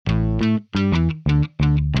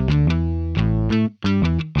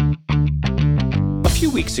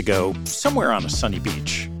weeks ago, somewhere on a sunny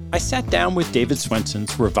beach, I sat down with David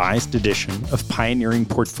Swenson's revised edition of Pioneering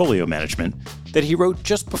Portfolio Management that he wrote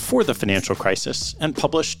just before the financial crisis and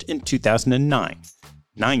published in 2009,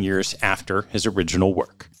 9 years after his original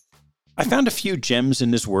work. I found a few gems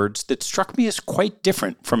in his words that struck me as quite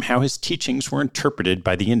different from how his teachings were interpreted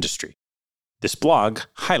by the industry. This blog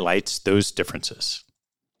highlights those differences.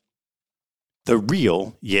 The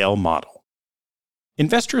real Yale model.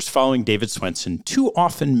 Investors following David Swenson too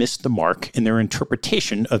often miss the mark in their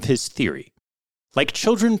interpretation of his theory. Like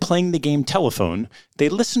children playing the game telephone, they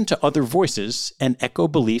listen to other voices and echo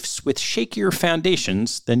beliefs with shakier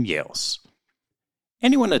foundations than Yale's.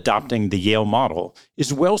 Anyone adopting the Yale model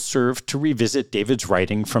is well served to revisit David's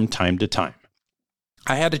writing from time to time.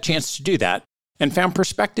 I had a chance to do that and found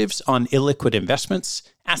perspectives on illiquid investments,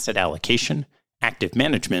 asset allocation, active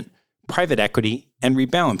management, private equity, and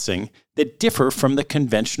rebalancing that differ from the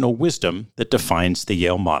conventional wisdom that defines the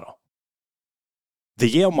Yale model. The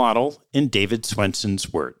Yale model in David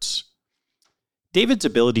Swenson's words. David's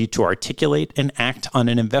ability to articulate and act on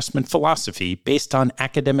an investment philosophy based on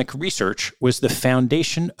academic research was the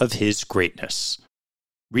foundation of his greatness.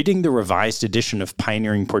 Reading the revised edition of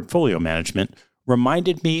Pioneering Portfolio Management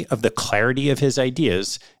reminded me of the clarity of his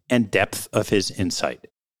ideas and depth of his insight.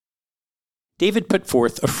 David put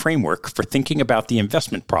forth a framework for thinking about the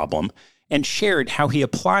investment problem and shared how he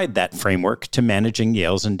applied that framework to managing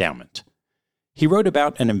Yale's endowment. He wrote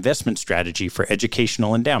about an investment strategy for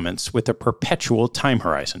educational endowments with a perpetual time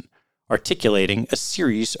horizon, articulating a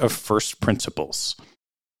series of first principles.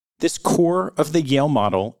 This core of the Yale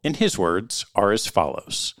model, in his words, are as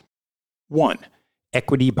follows. 1.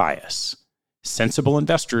 Equity bias. Sensible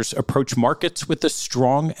investors approach markets with a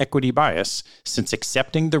strong equity bias, since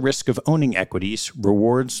accepting the risk of owning equities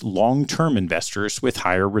rewards long-term investors with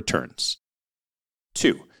higher returns.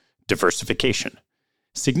 2. Diversification.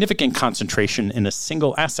 Significant concentration in a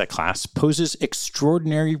single asset class poses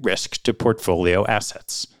extraordinary risk to portfolio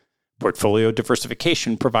assets. Portfolio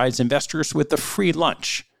diversification provides investors with a free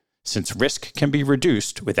lunch, since risk can be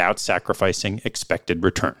reduced without sacrificing expected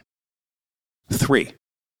return. 3.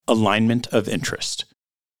 Alignment of interest.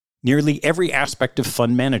 Nearly every aspect of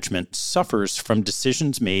fund management suffers from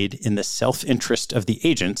decisions made in the self-interest of the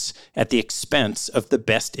agents at the expense of the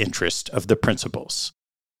best interest of the principals.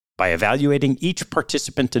 By evaluating each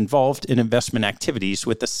participant involved in investment activities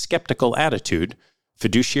with a skeptical attitude,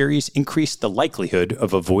 fiduciaries increase the likelihood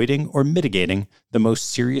of avoiding or mitigating the most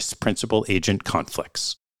serious principal-agent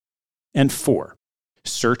conflicts. And 4.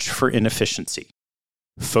 Search for inefficiency.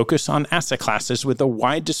 Focus on asset classes with a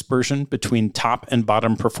wide dispersion between top and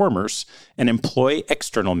bottom performers and employ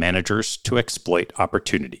external managers to exploit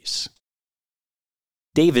opportunities.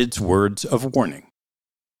 David's words of warning.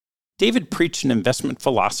 David preached an investment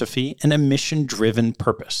philosophy and a mission-driven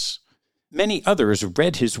purpose. Many others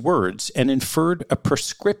read his words and inferred a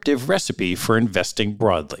prescriptive recipe for investing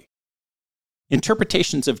broadly.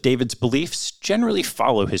 Interpretations of David's beliefs generally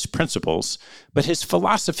follow his principles, but his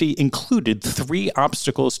philosophy included 3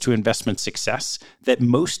 obstacles to investment success that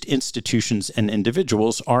most institutions and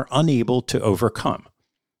individuals are unable to overcome.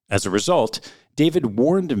 As a result, David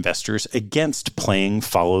warned investors against playing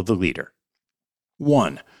follow the leader.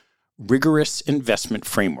 1. Rigorous investment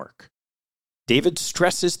framework. David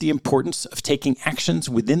stresses the importance of taking actions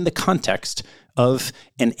within the context of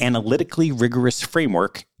an analytically rigorous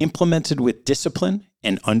framework implemented with discipline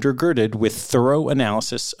and undergirded with thorough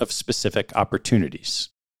analysis of specific opportunities.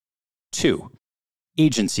 2.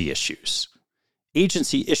 Agency issues.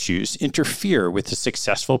 Agency issues interfere with the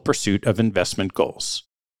successful pursuit of investment goals.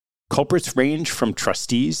 Culprits range from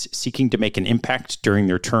trustees seeking to make an impact during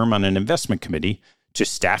their term on an investment committee to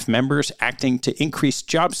staff members acting to increase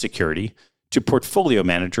job security, to portfolio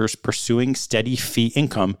managers pursuing steady fee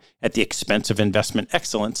income at the expense of investment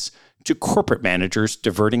excellence, to corporate managers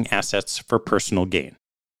diverting assets for personal gain.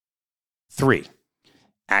 3.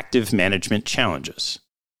 Active management challenges.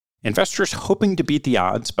 Investors hoping to beat the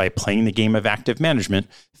odds by playing the game of active management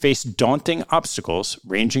face daunting obstacles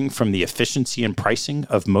ranging from the efficiency and pricing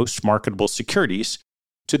of most marketable securities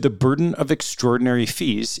to the burden of extraordinary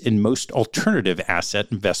fees in most alternative asset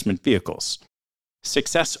investment vehicles.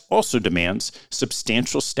 Success also demands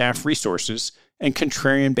substantial staff resources and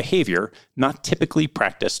contrarian behavior not typically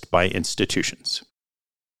practiced by institutions.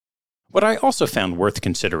 What I also found worth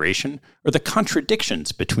consideration are the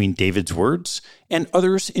contradictions between David's words and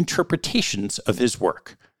others' interpretations of his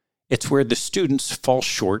work. It's where the students fall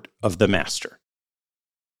short of the master.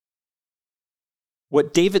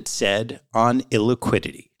 What David said on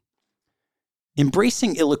illiquidity.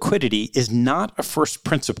 Embracing illiquidity is not a first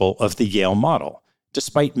principle of the Yale model.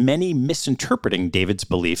 despite many misinterpreting David's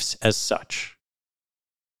beliefs as such.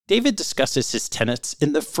 David discusses his tenets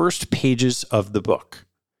in the first pages of the book.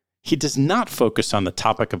 He does not focus on the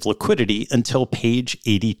topic of liquidity until page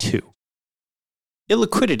 82.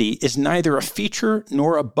 Illiquidity is neither a feature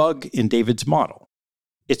nor a bug in David's model.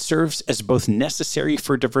 It serves as both necessary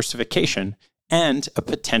for diversification and a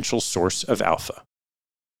potential source of alpha.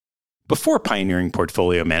 Before pioneering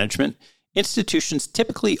portfolio management, institutions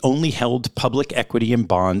typically only held public equity and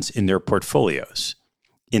bonds in their portfolios.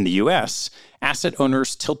 In the U.S., asset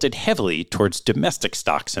owners tilted heavily towards domestic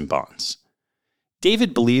stocks and bonds.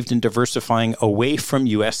 David believed in diversifying away from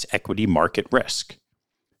U.S. equity market risk.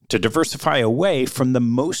 To diversify away from the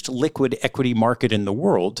most liquid equity market in the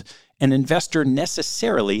world, an investor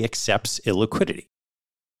necessarily accepts illiquidity.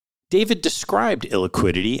 David described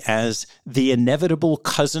illiquidity as the inevitable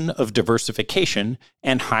cousin of diversification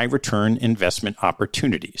and high-return investment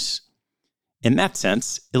opportunities. In that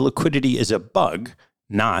sense, illiquidity is a bug,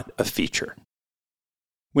 not a feature.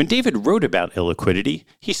 When David wrote about illiquidity,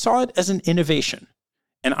 he saw it as an innovation,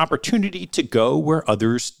 an opportunity to go where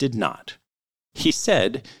others did not. He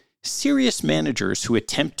said, "Serious managers who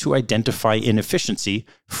attempt to identify inefficiency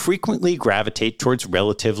frequently gravitate towards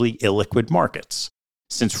relatively illiquid markets,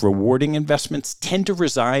 since rewarding investments tend to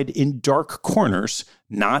reside in dark corners,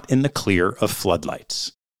 not in the clear of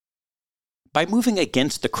floodlights." By moving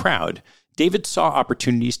against the crowd, David saw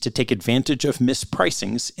opportunities to take advantage of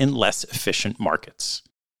mispricings in less efficient markets.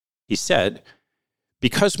 He said,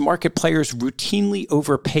 "Because market players routinely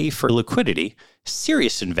overpay for liquidity,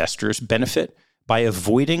 serious investors benefit by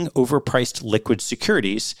avoiding overpriced liquid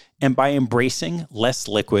securities and by embracing less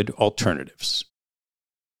liquid alternatives."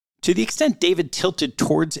 To the extent David tilted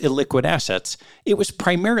towards illiquid assets, it was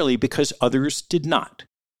primarily because others did not.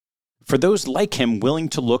 For those like him willing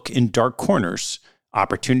to look in dark corners,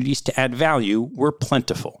 opportunities to add value were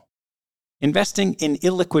plentiful. Investing in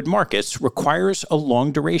illiquid markets requires a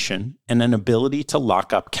long duration and an ability to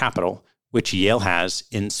lock up capital, which Yale has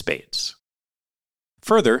in spades.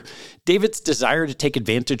 Further, David's desire to take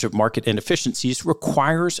advantage of market inefficiencies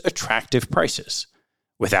requires attractive prices.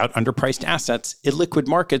 Without underpriced assets, illiquid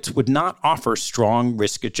markets would not offer strong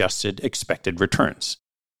risk-adjusted expected returns.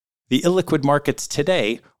 The illiquid markets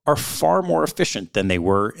today are far more efficient than they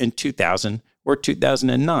were in 2000 or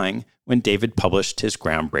 2009 when David published his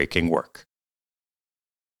groundbreaking work.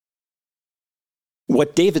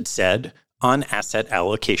 What David said on asset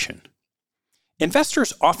allocation.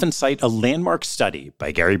 Investors often cite a landmark study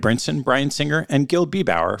by Gary Brinson, Brian Singer, and Gil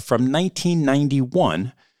Biebauer from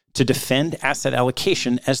 1991 to defend asset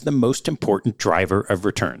allocation as the most important driver of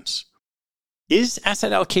returns. Is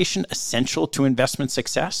asset allocation essential to investment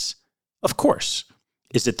success? Of course.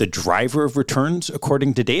 Is it the driver of returns,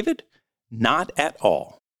 according to David? Not at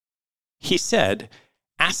all. He said,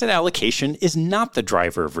 asset allocation is not the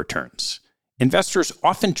driver of returns. Investors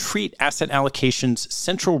often treat asset allocation's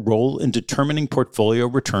central role in determining portfolio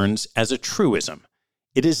returns as a truism.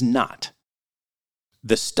 It is not.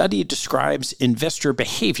 The study describes investor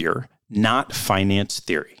behavior, not finance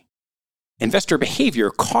theory. Investor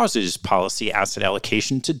behavior causes policy asset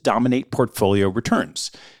allocation to dominate portfolio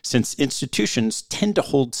returns, since institutions tend to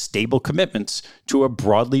hold stable commitments to a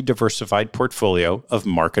broadly diversified portfolio of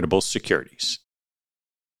marketable securities.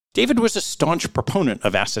 David was a staunch proponent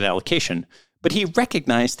of asset allocation, but he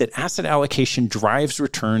recognized that asset allocation drives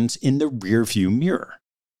returns in the rearview mirror.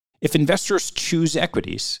 If investors choose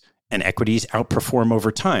equities, and equities outperform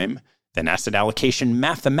over time, then asset allocation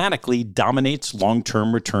mathematically dominates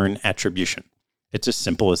long-term return attribution. It's as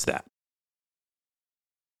simple as that.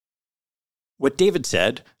 What David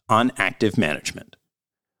said on active management.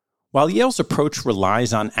 While Yale's approach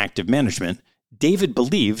relies on active management, David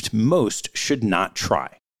believed most should not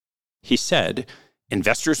try. He said,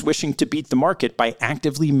 investors wishing to beat the market by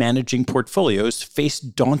actively managing portfolios face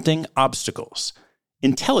daunting obstacles.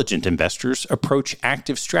 Intelligent investors approach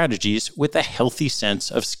active strategies with a healthy sense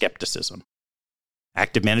of skepticism.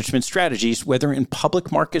 Active management strategies, whether in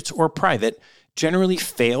public markets or private, generally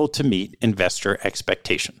fail to meet investor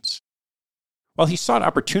expectations. While he sought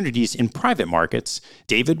opportunities in private markets,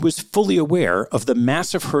 David was fully aware of the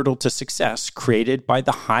massive hurdle to success created by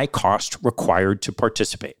the high cost required to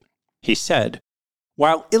participate. He said,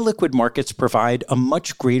 while illiquid markets provide a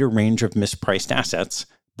much greater range of mispriced assets,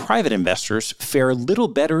 private investors fare little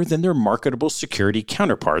better than their marketable security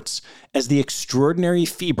counterparts, as the extraordinary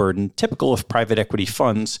fee burden typical of private equity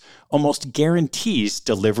funds almost guarantees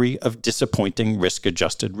delivery of disappointing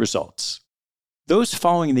risk-adjusted results. Those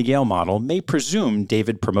following the Yale model may presume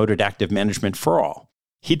David promoted active management for all.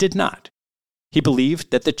 He did not. He believed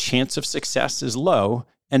that the chance of success is low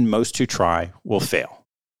and most who try will fail.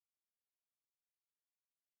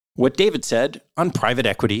 What David said on private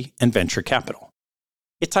equity and venture capital.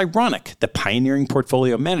 It's ironic that pioneering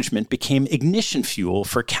portfolio management became ignition fuel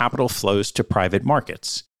for capital flows to private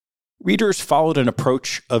markets. Readers followed an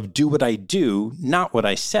approach of do what I do, not what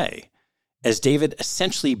I say, as David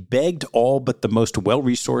essentially begged all but the most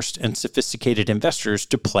well-resourced and sophisticated investors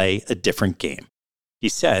to play a different game. He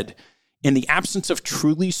said, in the absence of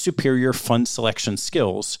truly superior fund selection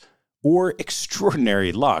skills or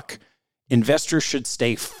extraordinary luck, investors should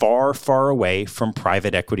stay far, far away from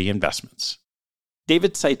private equity investments.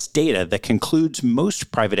 David cites data that concludes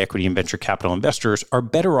most private equity and venture capital investors are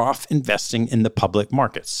better off investing in the public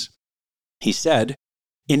markets. He said,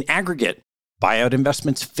 in aggregate, buyout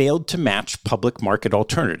investments failed to match public market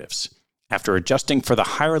alternatives. After adjusting for the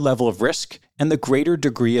higher level of risk and the greater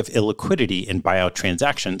degree of illiquidity in buyout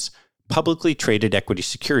transactions, publicly traded equity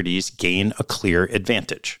securities gain a clear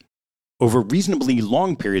advantage. Over reasonably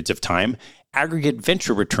long periods of time, aggregate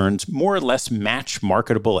venture returns more or less match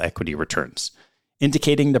marketable equity returns,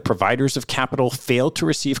 indicating the providers of capital fail to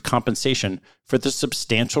receive compensation for the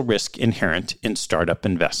substantial risk inherent in startup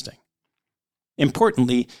investing.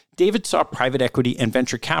 Importantly, David saw private equity and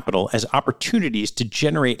venture capital as opportunities to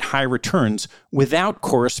generate high returns without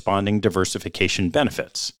corresponding diversification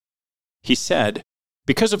benefits. He said,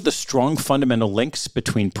 because of the strong fundamental links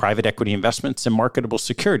between private equity investments and marketable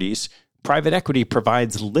securities, private equity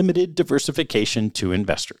provides limited diversification to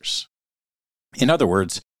investors. In other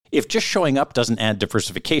words, if just showing up doesn't add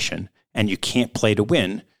diversification and you can't play to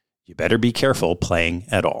win, you better be careful playing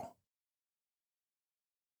at all.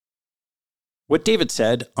 What David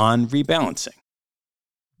said on rebalancing.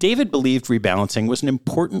 David believed rebalancing was an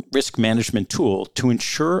important risk management tool to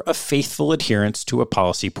ensure a faithful adherence to a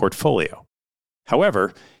policy portfolio.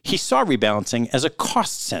 However, he saw rebalancing as a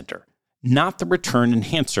cost center, not the return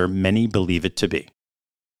enhancer many believe it to be.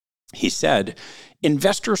 He said,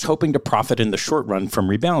 investors hoping to profit in the short run from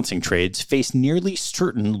rebalancing trades face nearly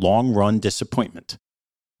certain long-run disappointment.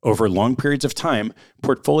 Over long periods of time,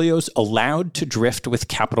 portfolios allowed to drift with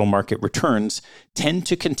capital market returns tend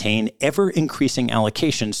to contain ever-increasing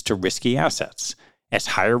allocations to risky assets, as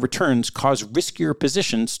higher returns cause riskier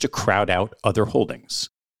positions to crowd out other holdings.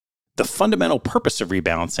 The fundamental purpose of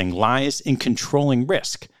rebalancing lies in controlling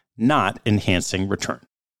risk, not enhancing return.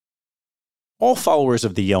 All followers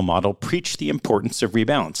of the Yale model preach the importance of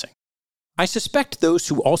rebalancing. I suspect those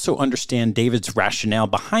who also understand David's rationale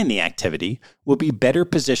behind the activity will be better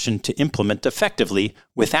positioned to implement effectively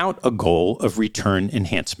without a goal of return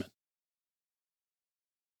enhancement.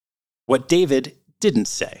 What David didn't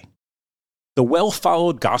say. The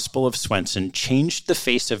well-followed gospel of Swenson changed the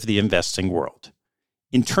face of the investing world.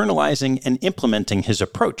 Internalizing and implementing his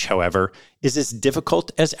approach, however, is as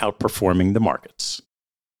difficult as outperforming the markets.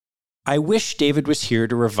 I wish David was here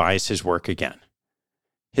to revise his work again.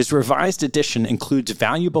 His revised edition includes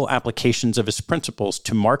valuable applications of his principles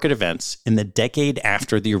to market events in the decade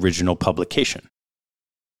after the original publication.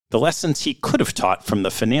 The lessons he could have taught from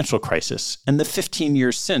the financial crisis and the 15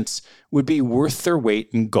 years since would be worth their weight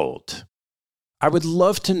in gold. I would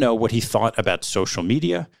love to know what he thought about social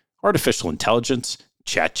media, artificial intelligence,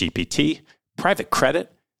 ChatGPT, private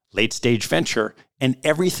credit, late-stage venture, and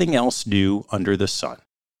everything else new under the sun.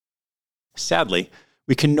 Sadly,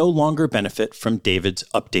 we can no longer benefit from David's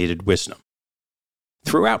updated wisdom.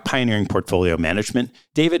 Throughout pioneering portfolio management,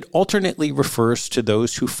 David alternately refers to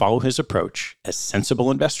those who follow his approach as sensible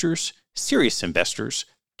investors, serious investors,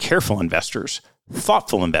 careful investors,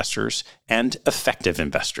 thoughtful investors, and effective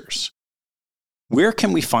investors. Where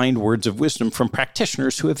can we find words of wisdom from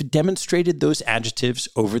practitioners who have demonstrated those adjectives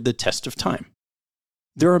over the test of time?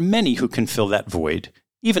 There are many who can fill that void,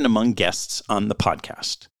 even among guests on the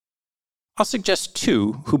podcast. I'll suggest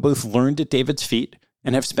two who both learned at David's feet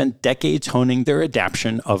and have spent decades honing their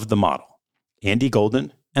adaptation of the model, Andy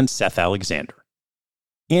Golden and Seth Alexander.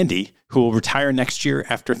 Andy, who will retire next year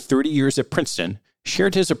after 30 years at Princeton,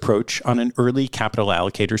 shared his approach on an early Capital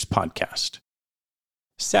Allocators podcast.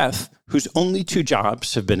 Seth, whose only two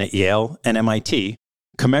jobs have been at Yale and MIT,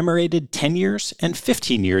 commemorated 10 years and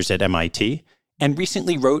 15 years at MIT, and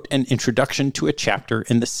recently wrote an introduction to a chapter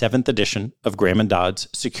in the 7th edition of Graham and Dodd's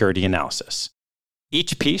Security Analysis.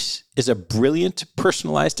 Each piece is a brilliant,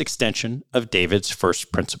 personalized extension of David's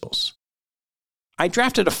first principles. I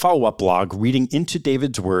drafted a follow-up blog reading into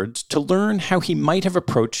David's words to learn how he might have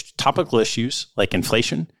approached topical issues like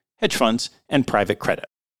inflation, hedge funds, and private credit.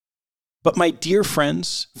 But my dear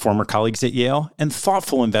friends, former colleagues at Yale, and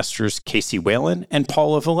thoughtful investors Casey Whalen and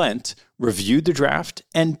Paula Valent reviewed the draft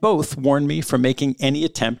and both warned me from making any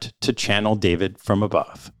attempt to channel David from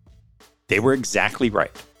above. They were exactly right.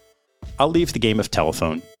 I'll leave the game of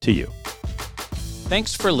telephone to you.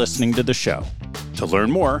 Thanks for listening to the show. To learn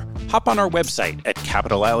more, hop on our website at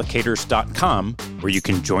capitalallocators.com, where you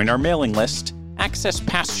can join our mailing list, access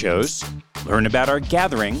past shows, learn about our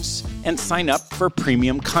gatherings, and sign up for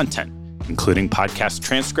premium content, including podcast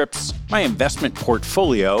transcripts, my investment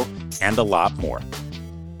portfolio, and a lot more.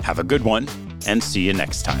 Have a good one, and see you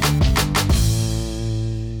next time.